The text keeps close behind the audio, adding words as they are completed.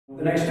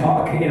The next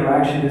talk,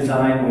 interaction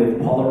design with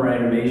Polymer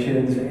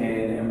animations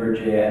and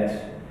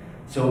Ember.js.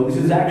 So this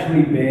has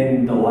actually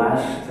been the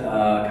last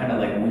kind of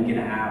like week and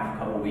a half,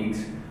 couple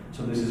weeks.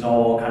 So this is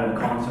all kind of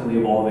constantly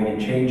evolving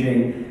and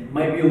changing. It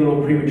might be a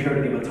little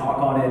premature to give a talk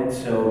on it.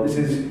 So this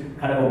is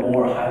kind of a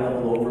more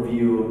high-level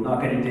overview. I'm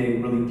not going to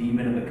dig really deep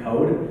into the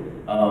code.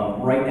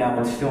 Right now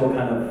it's still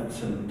kind of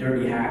some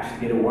dirty hacks to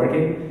get it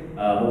working.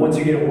 But once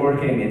you get it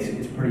working,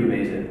 it's pretty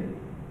amazing.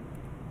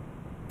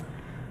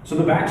 So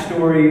the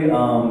backstory,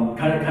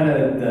 kind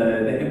of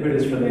the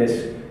impetus for this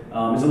is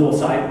a little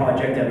side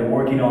project I've been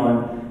working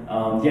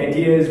on. The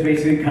idea is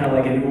basically kind of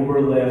like an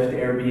Uber, Lyft,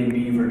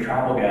 Airbnb for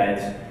travel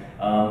guides.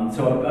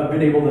 So I've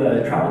been able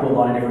to travel to a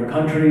lot of different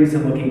countries,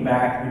 and looking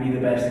back, many of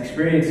the best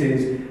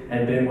experiences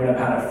have been when I've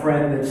had a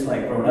friend that's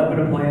like grown up in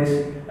a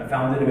place, I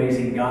found an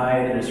amazing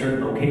guide at a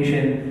certain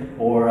location,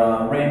 or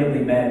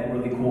randomly met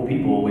really cool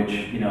people, which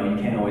you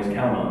can't always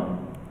count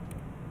on.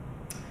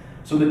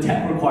 So the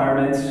tech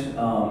requirements.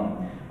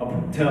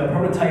 To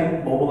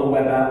prototype mobile and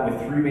web app with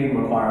three main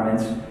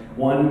requirements.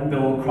 One,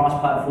 build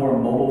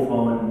cross-platform mobile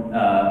phone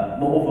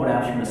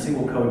apps from a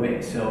single code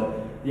base. So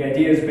the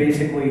idea is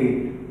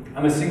basically,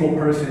 I'm a single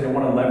person and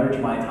want to leverage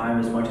my time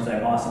as much as I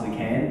possibly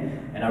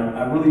can. And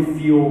I really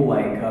feel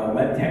like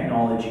web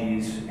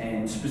technologies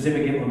and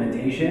specific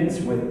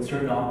implementations with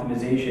certain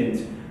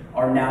optimizations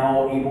are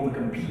now able to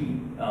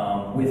compete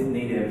with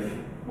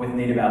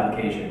native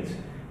applications,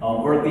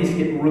 or at least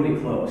get really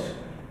close.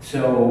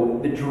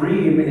 So the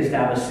dream is to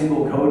have a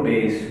single code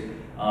base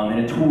and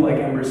a tool like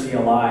Ember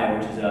CLI,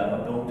 which is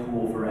a build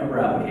tool for Ember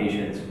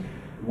applications,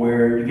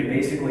 where you can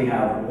basically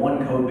have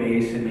one code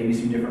base and maybe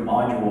some different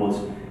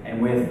modules, and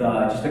with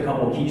just a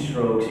couple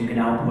keystrokes, you can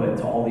output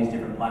to all these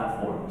different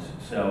platforms.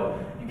 So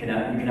you can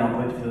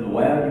output to the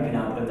web, you can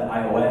output to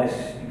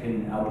iOS, you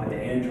can output to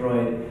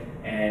Android,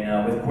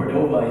 and with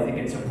Cordova, I think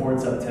it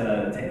supports up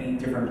to 8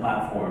 different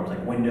platforms,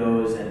 like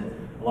Windows and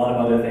a lot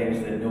of other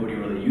things that nobody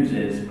really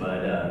uses,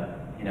 but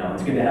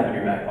it's good to have in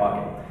your back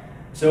pocket.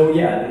 So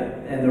yeah,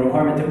 and the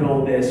requirement to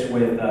build this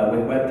with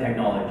web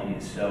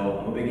technologies. So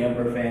I'm a big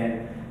Ember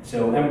fan.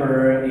 So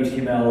Ember,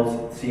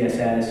 HTML,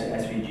 CSS,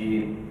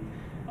 SVG.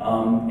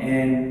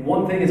 And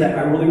one thing is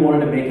I really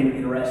wanted to make an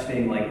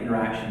interesting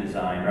interaction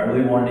design. I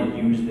really wanted to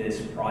use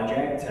this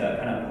project to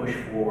kind of push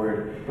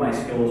forward my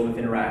skills with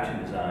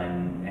interaction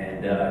design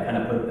and kind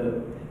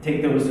of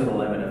take those to the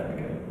limit if I could.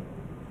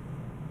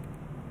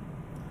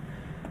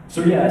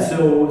 So yeah,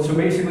 so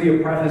basically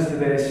a preface to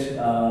this,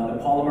 the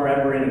Polymer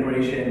Ember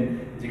integration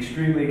is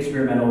extremely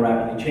experimental,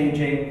 rapidly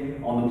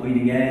changing, on the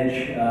bleeding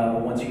edge,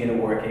 but once you get it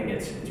working,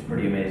 it's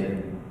pretty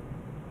amazing.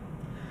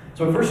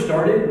 So I first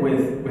started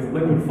with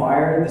Liquid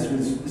Fire.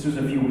 This was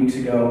a few weeks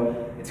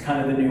ago. It's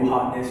kind of the new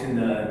hotness in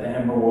the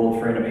Ember world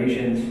for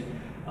animations.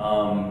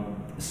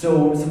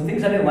 So some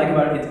things I didn't like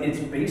about it, it's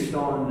based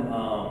on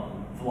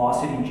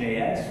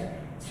Velocity.js.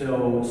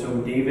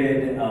 So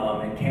David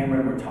and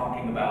Cameron were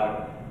talking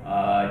about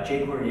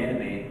jQuery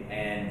Animate,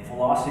 and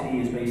Velocity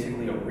is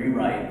basically a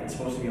rewrite. It's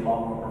supposed to be a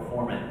lot more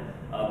performant,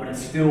 but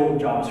it's still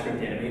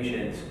JavaScript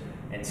animations,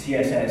 and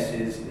CSS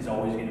is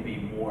always going to be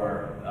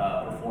more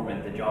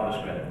performant than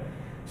JavaScript.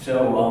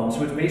 So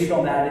it's based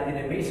on that, and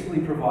it basically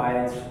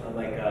provides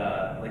like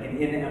an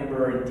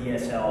in-Ember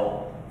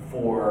DSL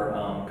for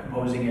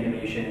composing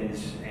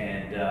animations,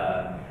 and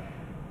I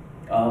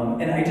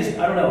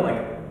don't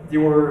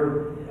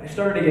know, I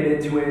started to get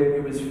into it.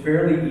 It was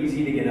fairly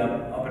easy to get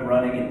up and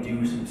running and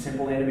do some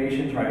simple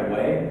animations right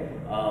away.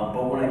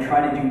 But when I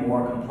tried to do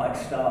more complex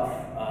stuff,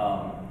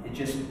 it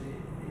just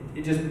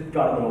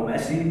got a little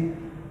messy.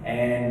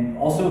 And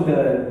also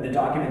the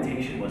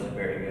documentation wasn't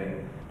very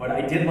good. But I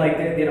did like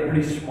that they had a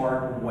pretty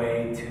smart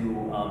way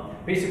to,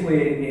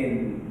 basically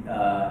in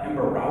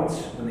Ember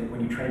routes, when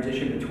you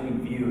transition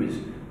between views,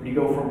 when you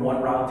go from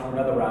one route to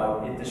another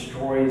route, it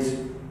destroys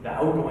the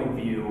outgoing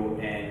view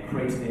and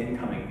creates the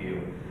incoming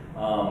view.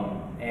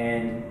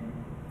 And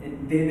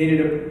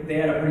they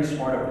had a pretty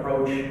smart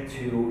approach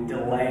to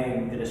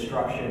delaying the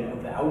destruction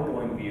of the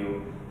outgoing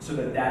view so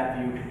that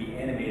view could be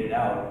animated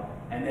out,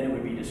 and then it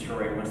would be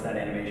destroyed once that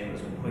animation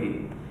was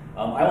complete.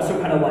 I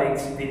also kind of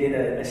liked they did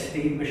a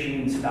state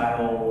machine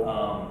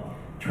style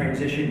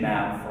transition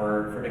map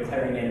for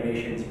declaring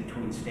animations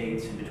between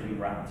states and between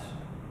routes.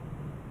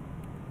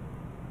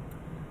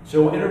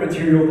 So enter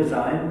material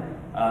design.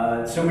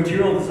 So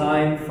material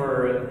design,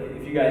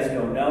 if you guys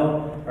don't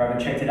know or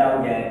haven't checked it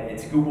out yet,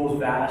 it's Google's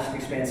vast,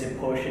 expansive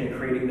push into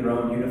creating their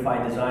own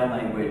unified design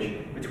language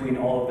between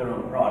all of their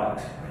own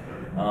products.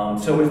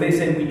 So as they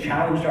said, we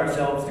challenged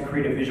ourselves to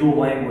create a visual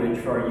language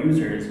for our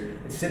users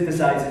that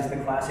synthesizes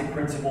the classic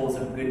principles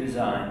of good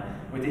design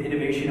with the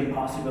innovation and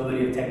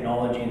possibility of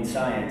technology and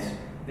science.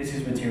 This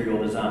is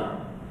material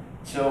design.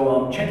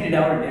 So checking it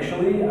out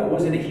initially, I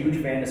wasn't a huge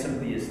fan of some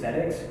of the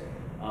aesthetics.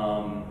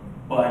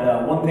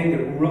 But one thing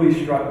that really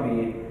struck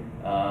me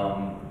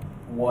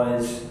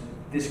was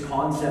this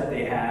concept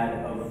they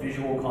had of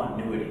visual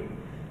continuity.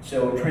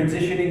 So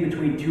transitioning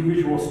between two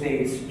visual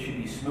states should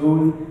be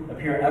smooth,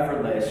 appear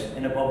effortless,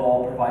 and above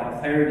all, provide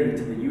clarity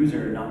to the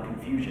user, not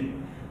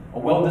confusion. A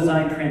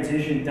well-designed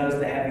transition does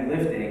the heavy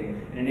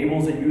lifting and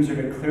enables a user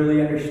to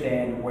clearly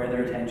understand where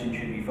their attention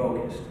should be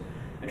focused.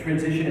 A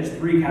transition has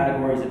three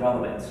categories of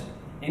elements.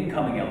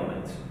 Incoming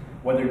elements,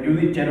 whether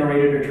newly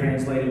generated or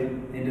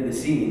translated into the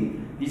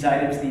scene, these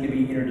items need to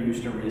be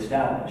introduced or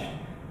reestablished.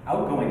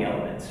 Outgoing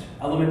elements,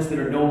 elements that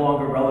are no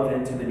longer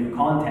relevant to the new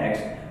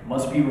context,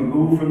 must be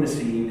removed from the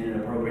scene in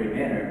an appropriate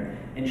manner.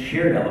 And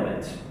shared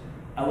elements,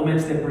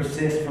 elements that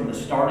persist from the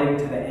starting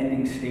to the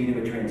ending state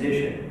of a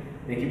transition.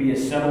 They can be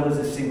as subtle as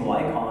a single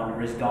icon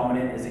or as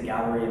dominant as a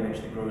gallery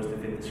image that grows to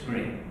fit the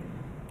screen.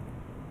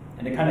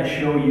 And to kind of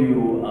show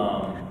you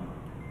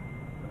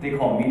what they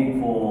call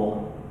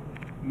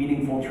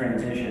meaningful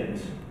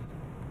transitions.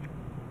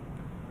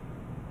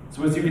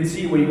 So as you can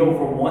see, when you go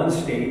from one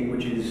state,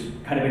 which is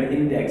kind of an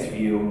index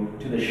view,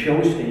 to the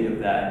show state of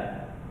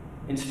that,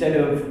 instead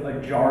of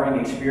a jarring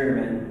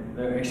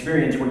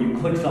experience where you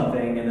click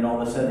something and then all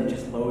of a sudden it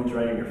just loads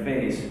right in your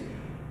face,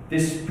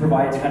 this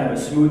provides kind of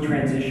a smooth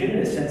transition and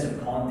a sense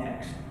of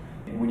context.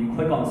 And when you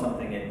click on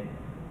something,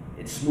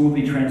 it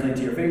smoothly translates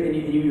to your face,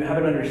 and you have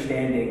an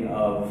understanding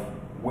of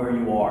where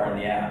you are in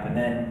the app. And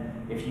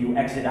then if you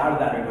exit out of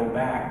that and go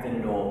back,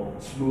 then it'll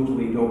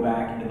smoothly go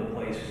back into the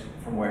place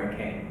from where it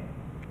came.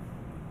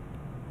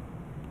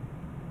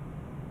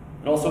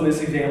 And also this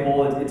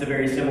example, it's a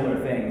very similar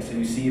thing. So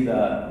you see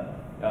the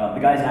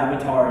guy's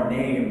avatar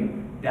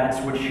name,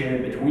 that's what's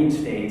shared between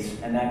states,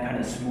 and that kind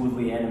of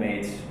smoothly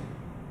animates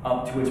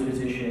up to its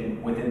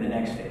position within the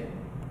next state.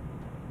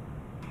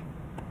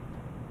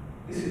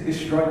 This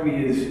struck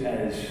me as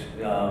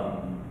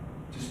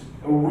just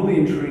a really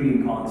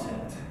intriguing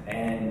concept.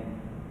 And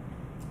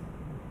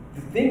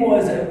the thing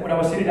was, that when I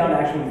was sitting down to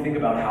actually think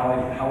about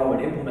how I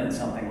would implement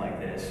something like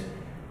this,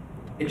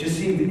 it just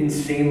seemed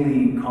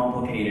insanely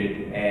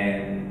complicated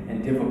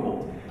and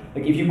difficult.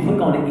 Like if you click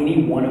on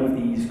any one of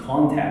these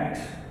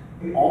contacts,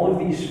 all of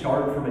these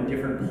start from a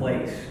different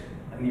place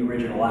in the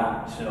original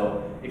app.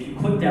 So if you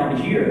click down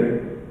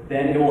here,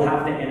 then it will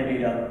have to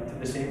animate up to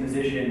the same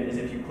position as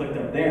if you clicked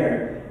up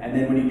there. And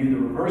then when you do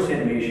the reverse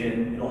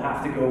animation, it'll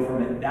have to go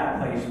from that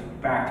place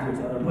back to its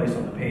other place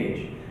on the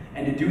page.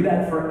 And to do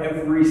that for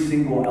every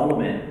single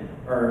element,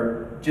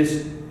 or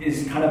just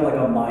is kind of like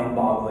a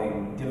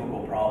mind-boggling,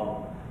 difficult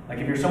problem. Like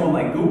if you're someone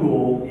like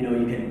Google,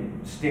 you can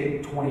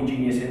stick 20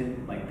 genius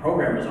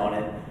programmers on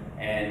it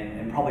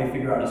and probably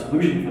figure out a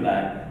solution for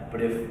that.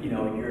 But if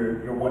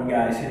you're one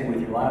guy sitting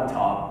with your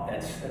laptop,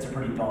 that's a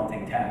pretty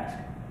daunting task.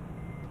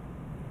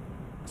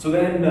 So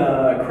then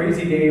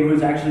Crazy Dave,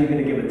 who's actually going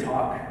to give a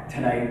talk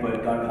tonight,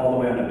 but got called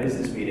away on a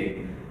business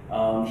meeting,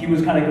 he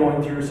was kind of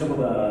going through some of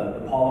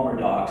the Polymer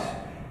docs,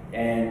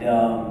 and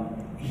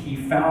he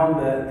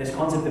found this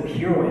concept of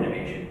hero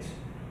animations.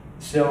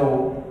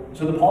 So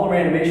the Polymer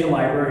animation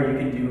library, you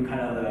can do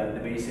kind of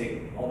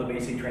all the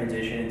basic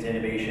transitions,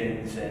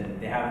 animations, and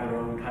they have their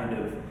own kind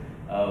of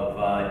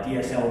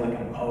DSL to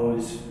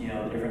compose, the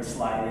different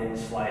slide in,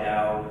 slide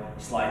out,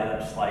 slide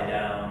up, slide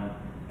down,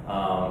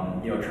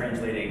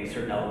 translating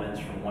certain elements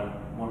from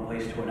one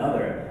place to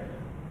another.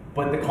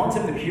 But the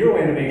concept of hero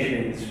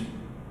animations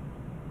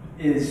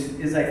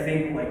is I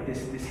think like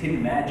this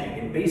hidden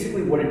magic. And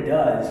basically what it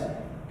does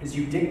is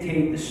you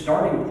dictate the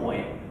starting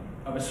point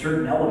of a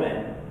certain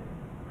element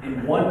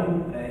in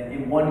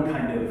one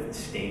kind of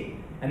state,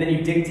 and then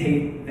you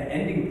dictate the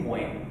ending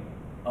point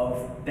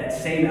of that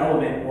same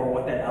element or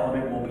what that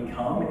element will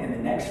become in the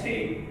next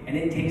state, and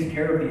it takes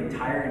care of the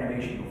entire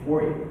animation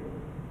before you.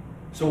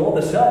 So all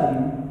of a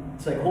sudden,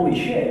 it's like, holy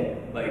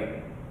shit,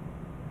 like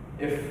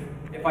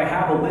if I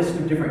have a list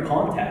of different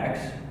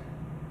contacts,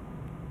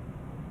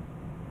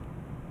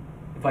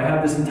 if I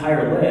have this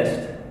entire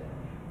list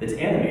that's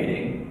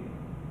animating,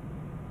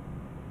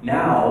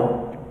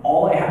 now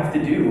all I have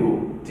to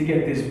do to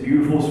get this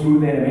beautiful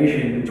smooth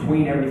animation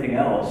between everything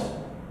else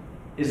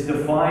is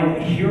define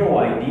a hero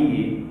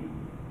ID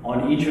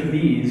on each of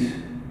these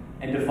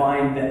and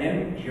define the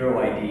end hero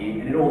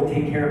ID, and it'll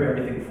take care of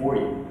everything for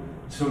you.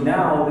 So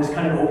now this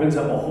kind of opens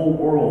up a whole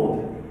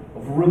world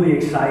of really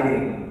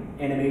exciting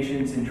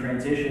animations and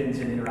transitions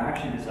and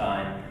interaction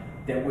design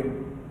that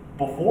would,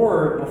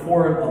 before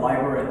a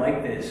library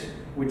like this,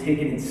 would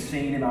take an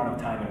insane amount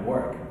of time and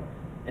work.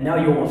 And now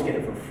you almost get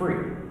it for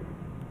free.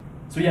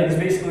 So yeah, this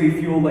basically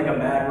fueled like a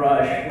mad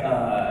rush.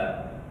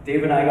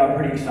 Dave and I got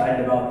pretty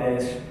excited about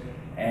this,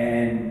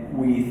 and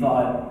we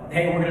thought,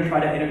 hey, we're going to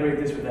try to integrate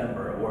this with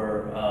Ember.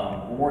 We're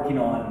working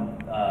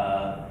on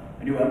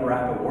a new Ember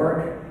app at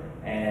work,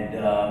 and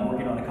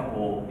working on a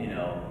couple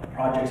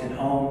projects at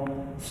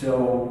home.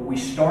 So we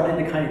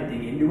started to kind of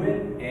dig into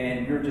it,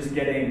 and we were just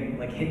getting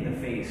like hit in the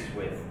face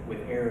with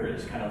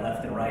errors kind of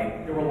left and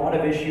right. There were a lot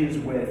of issues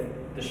with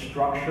the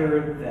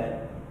structure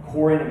that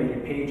core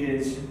animated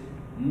pages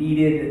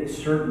needed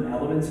certain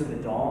elements of the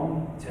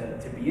DOM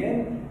to be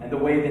in, and the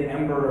way that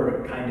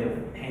Ember kind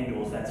of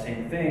handles that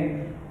same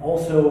thing.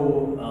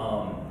 Also,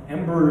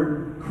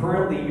 Ember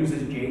currently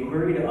uses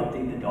jQuery to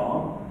update the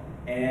DOM,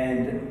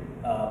 and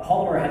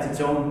Polymer has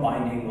its own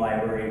binding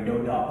library,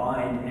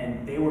 node.bind,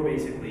 and they were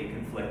basically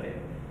conflicting.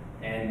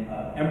 And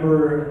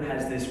Ember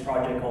has this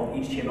project called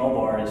HTML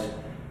bars,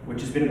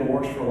 which has been in the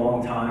works for a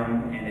long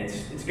time, and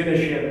it's going to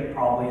ship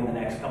probably in the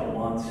next couple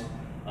months.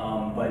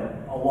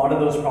 But a lot of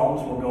those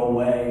problems will go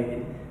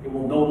away. It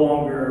will no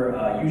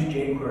longer use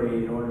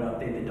jQuery in order to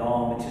update the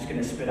DOM. It's just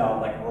going to spit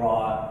out like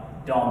raw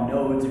DOM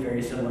nodes,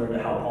 very similar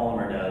to how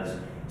Polymer does.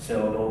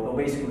 So they'll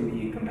basically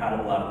be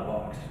compatible out of the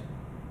box.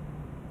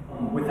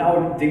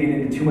 Without digging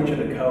into too much of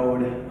the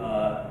code,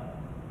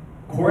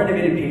 Core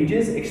Animated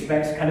Pages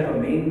expects kind of a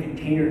main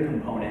container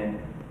component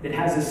that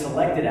has a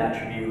selected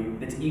attribute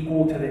that's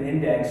equal to the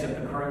index of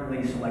the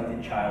currently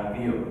selected child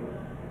view.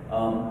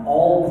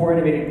 All Core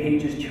Animated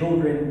Pages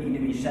children need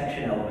to be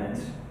section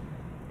elements,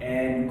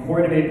 and Core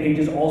Animated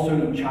Pages also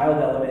need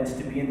child elements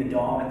to be in the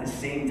DOM at the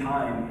same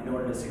time in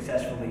order to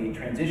successfully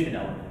transition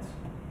elements.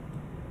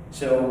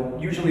 So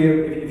usually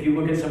if you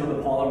look at some of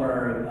the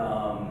Polymer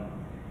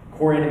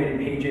Core Animated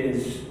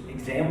Pages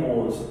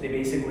examples, they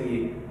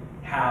basically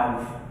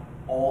have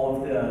all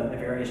of the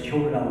various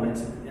children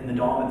elements in the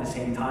DOM at the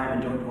same time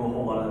and don't do a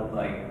whole lot of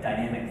like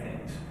dynamic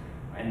things.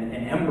 And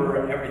in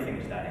Ember, everything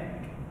is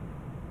dynamic.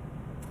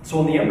 So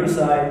on the Ember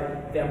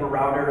side, the Ember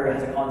router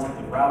has a concept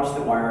of routes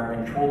that wire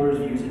controllers,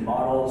 views, and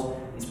models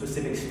in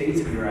specific states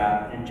of your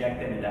app and inject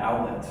them into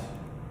outlets.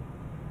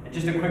 And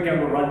just a quick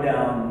Ember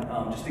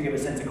rundown, just to give a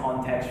sense of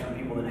context for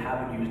people that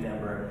haven't used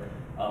Ember.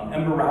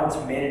 Ember routes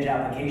manage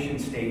application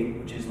state,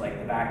 which is like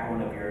the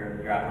backbone of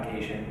your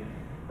application.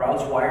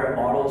 Routes wire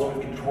models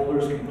with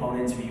controllers,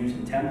 components, views,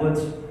 and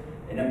templates.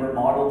 An Ember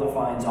model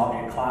defines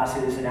object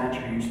classes and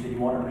attributes that you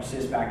want to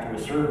persist back to a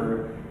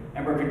server.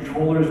 Ember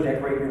controllers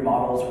decorate your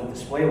models with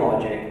display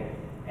logic,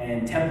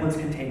 and templates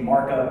contain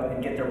markup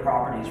and get their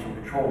properties from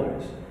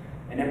controllers.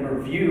 An Ember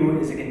view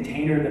is a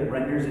container that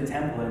renders a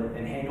template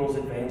and handles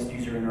advanced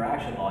user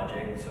interaction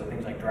logic, so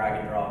things like drag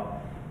and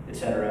drop,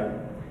 etc.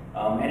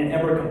 And an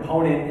Ember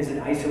component is an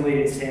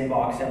isolated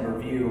sandbox Ember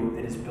view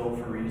that is built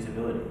for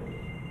reusability.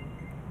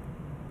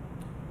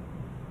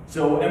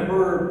 So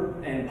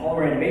Ember and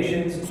Polymer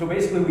animations, so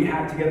basically we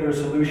hacked together a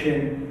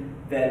solution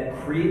that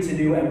creates a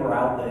new Ember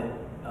outlet.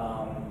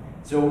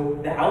 So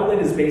the outlet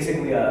is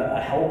basically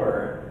a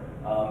helper,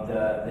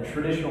 the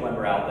traditional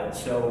Ember outlet.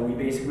 So we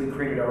basically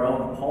created our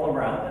own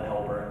Polymer outlet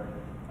helper.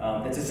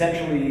 That's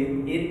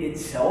essentially, it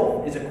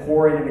itself is a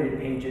Core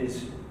Animated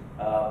Pages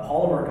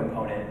Polymer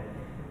component.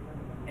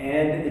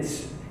 And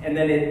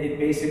then it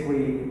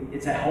basically,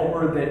 it's a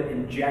helper that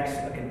injects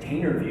a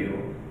container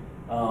view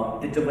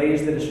that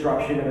delays the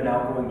destruction of an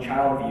outgoing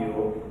child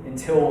view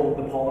until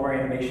the Polymer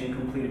animation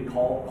completed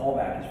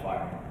callback is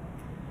fired.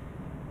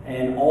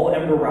 And all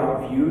Ember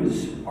route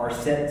views are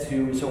set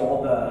to, so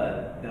all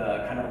the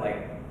kind of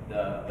like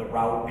the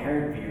route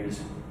parent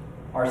views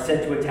are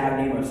set to a tag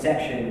name of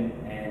section,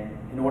 and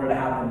in order to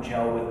have them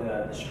gel with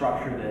the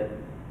structure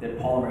that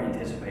Polymer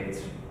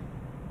anticipates.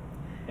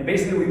 And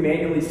basically we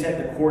manually set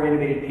the Core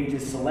Animated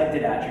Pages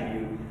selected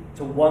attribute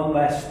to one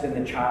less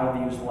than the child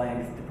view's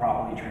length to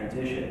properly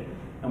transition.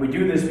 And we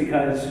do this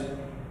because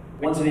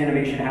once an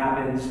animation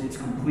happens, it's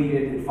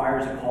completed, it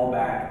fires a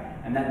callback,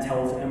 and that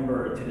tells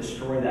Ember to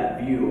destroy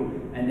that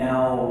view. And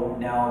now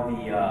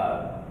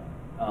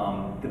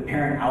the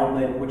parent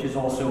outlet, which is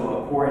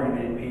also a Core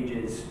Animated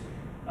Pages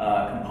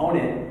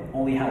component,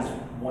 only has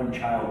one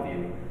child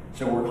view.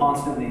 So we're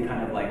constantly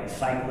kind of like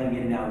cycling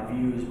in and out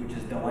views, which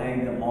is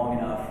delaying them long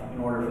enough in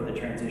order for the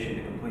transition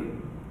to complete.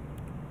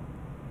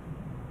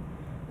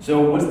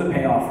 So what's the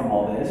payoff from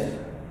all this?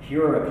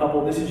 Here are a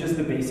couple, this is just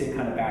the basic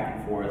kind of back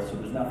and forth, so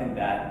there's nothing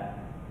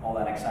all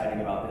that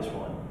exciting about this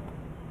one.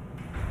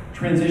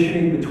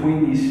 Transitioning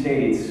between these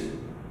states,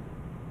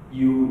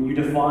 you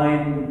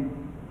define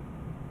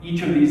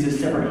each of these as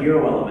separate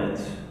hero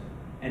elements,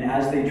 and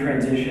as they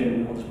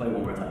transition, I'll just play it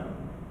one more time.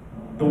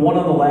 The one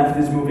on the left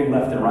is moving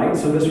left and right,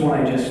 so this one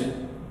I just,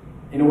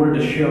 in order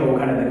to show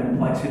kind of the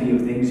complexity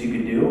of things you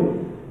can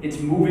do, it's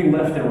moving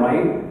left and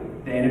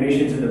right, the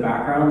animations in the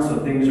background, so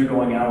things are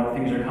going out,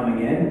 things are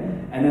coming in,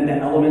 and then the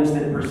elements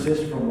that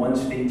persist from one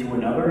state to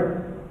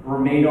another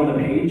remain on the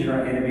page and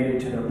are animated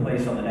to their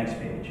place on the next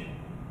page.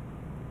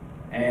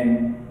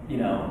 And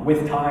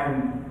with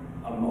time,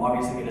 I'm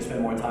obviously going to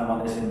spend more time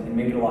on this and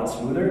make it a lot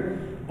smoother,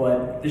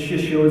 but this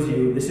just shows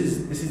you, this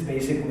is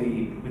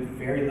basically, with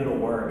very little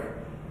work,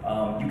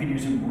 you can do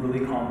some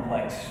really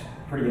complex,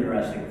 pretty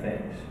interesting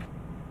things.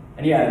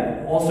 And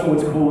yeah, also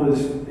what's cool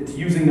is it's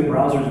using the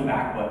browser's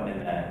back button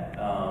in that.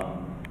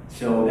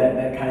 So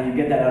that kind of, you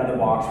get that out of the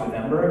box with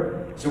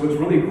Ember. So what's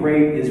really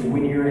great is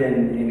when you're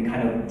in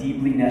kind of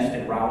deeply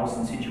nested routes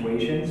and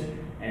situations,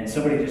 and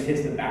somebody just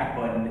hits the back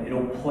button,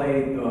 it'll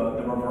play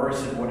the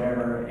reverse of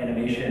whatever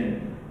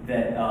animation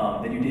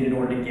that you did in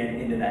order to get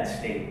into that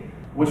state.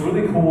 What's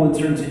really cool in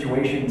certain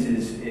situations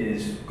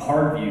is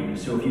card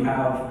views. So if you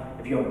have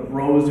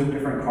rows of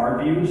different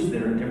card views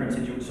that are in different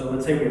situations, so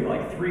let's say we have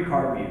like 3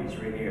 card views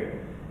right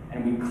here,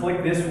 and we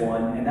click this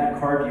one, and that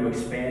card view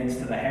expands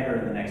to the header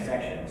in the next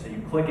section. So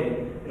you click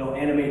it, it'll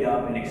animate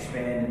up and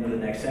expand into the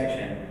next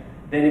section.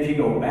 Then if you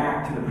go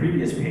back to the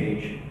previous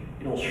page,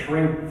 it'll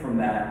shrink from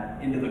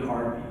that into the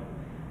card view.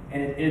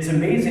 And it's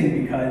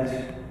amazing because,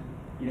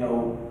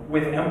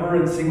 with Ember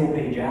and single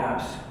page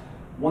apps,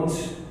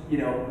 once you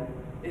know,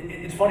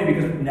 it's funny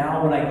because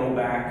now when I go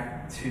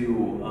back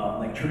to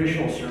like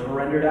traditional server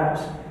rendered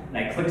apps, and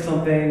I click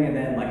something and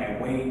then like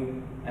I wait,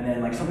 and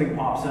then like something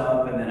pops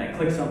up, and then I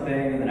click something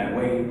and then I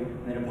wait,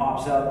 and then it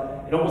pops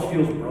up, it almost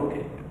feels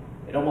broken.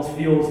 It almost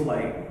feels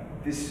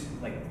like this,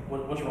 like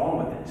what's wrong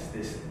with this?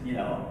 This, you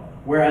know,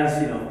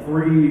 whereas, you know,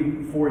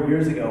 3-4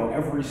 years ago,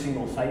 every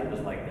single site was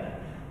like that.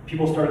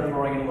 People started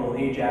throwing in a little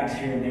Ajax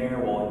here and there,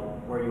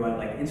 where you had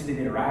like instant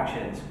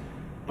interactions.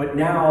 But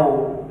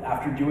now,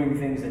 after doing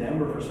things at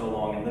Ember for so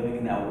long and living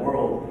in that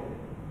world,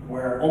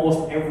 where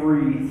almost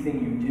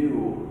everything you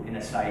do in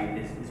a site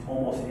is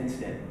almost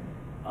instant,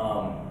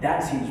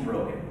 that seems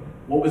broken.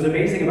 What was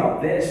amazing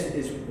about this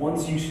is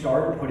once you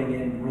start putting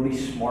in really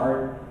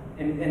smart,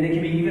 and they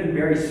can be even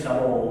very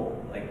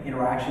subtle, like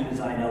interaction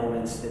design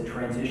elements that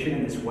transition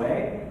in this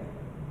way,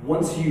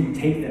 once you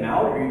take them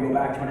out or you go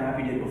back to an app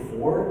you did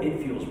before, it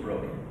feels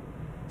broken.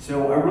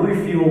 So I really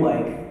feel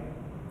like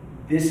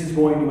this is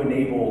going to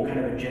enable kind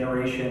of a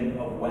generation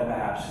of web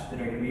apps that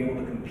are going to be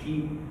able to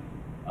compete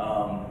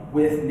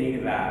with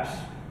native apps.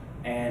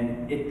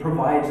 And it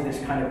provides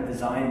this kind of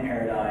design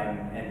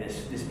paradigm and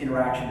this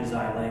interaction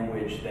design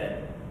language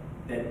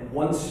that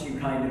once you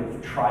kind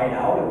of try it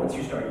out and once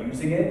you start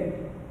using it,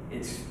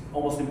 it's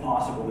almost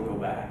impossible to go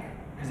back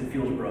because it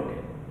feels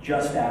broken.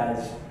 Just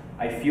as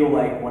I feel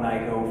like when I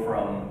go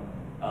from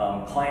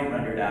client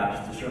rendered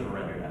apps to server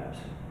rendered apps.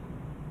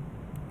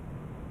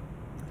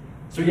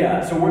 So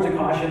yeah, so words of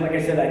caution, like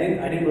I said,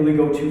 I didn't really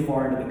go too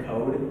far into the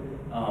code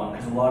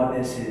because a lot of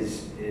this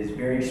is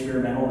very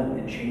experimental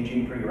and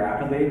changing pretty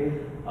rapidly.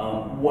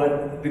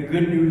 What the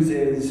good news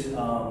is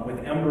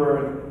with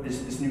Ember,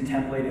 this new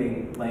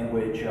templating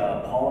language,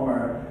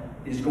 Polymer,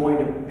 is going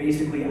to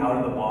basically out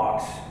of the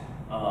box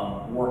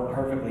work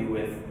perfectly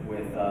with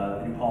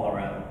the new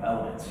Polymer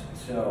elements.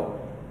 So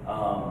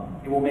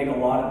it will make a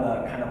lot of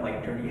the kind of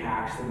like dirty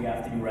hacks that we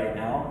have to do right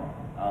now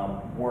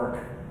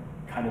work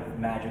kind of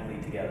magically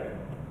together.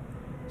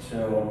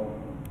 So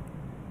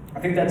I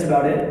think that's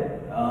about it.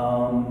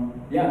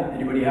 Yeah,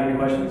 anybody have any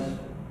questions?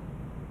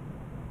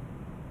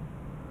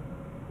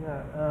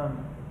 Yeah,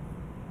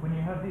 when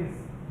you have these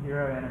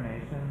hero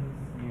animations,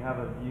 and you have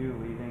a view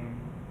leaving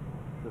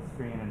the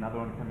screen, another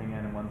one coming in,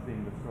 and one's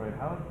being destroyed,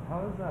 how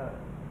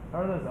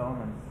are those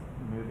elements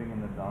moving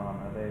in the DOM?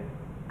 Are they,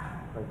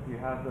 like, do you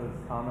have those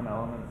common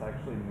elements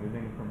actually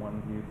moving from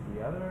one view to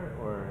the other,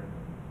 or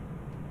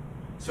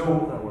how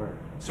does that work?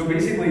 So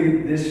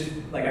basically, this,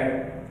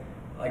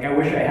 I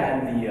wish I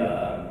had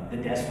the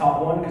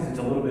desktop one because it's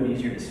a little bit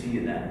easier to see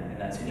in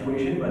that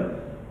situation.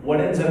 But what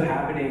ends up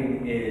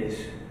happening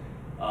is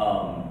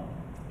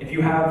if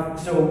you have,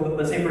 so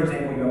let's say for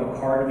example you have a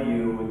card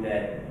view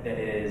that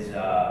is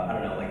I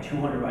don't know, like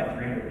 200 by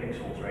 300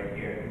 pixels right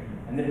here,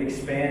 and then it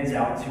expands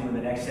out to in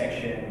the next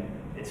section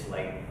it's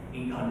like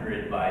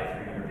 800 by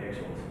 300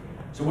 pixels.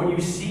 So what you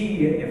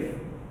see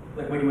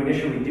when you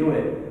initially do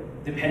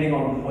it, depending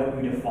on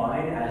what you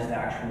define as the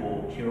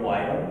actual hero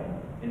item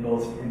in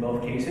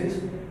both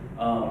cases,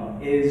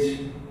 is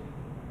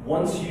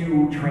once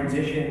you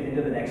transition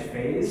into the next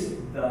phase,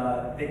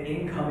 the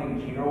incoming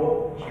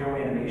hero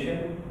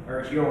animation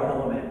or hero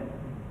element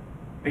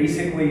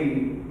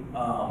basically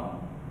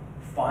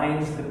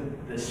finds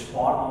the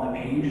spot on the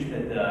page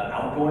that the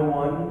outgoing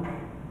one,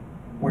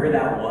 where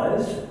that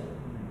was,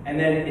 and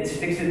then it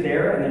sticks it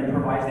there and then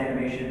provides the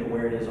animation to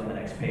where it is on the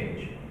next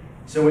page.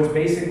 So it's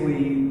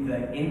basically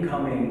the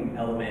incoming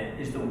element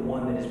is the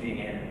one that is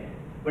being animated,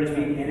 but it's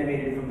being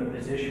animated from the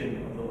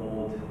position of the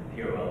old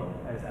hero element,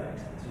 if that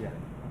makes sense. Yeah.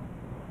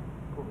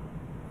 Cool.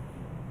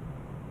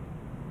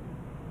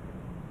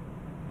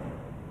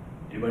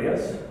 Anybody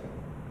else?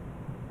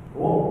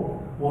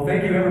 Cool. Well,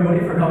 thank you everybody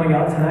for coming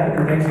out tonight,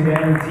 and thanks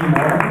again to Team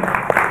Arm.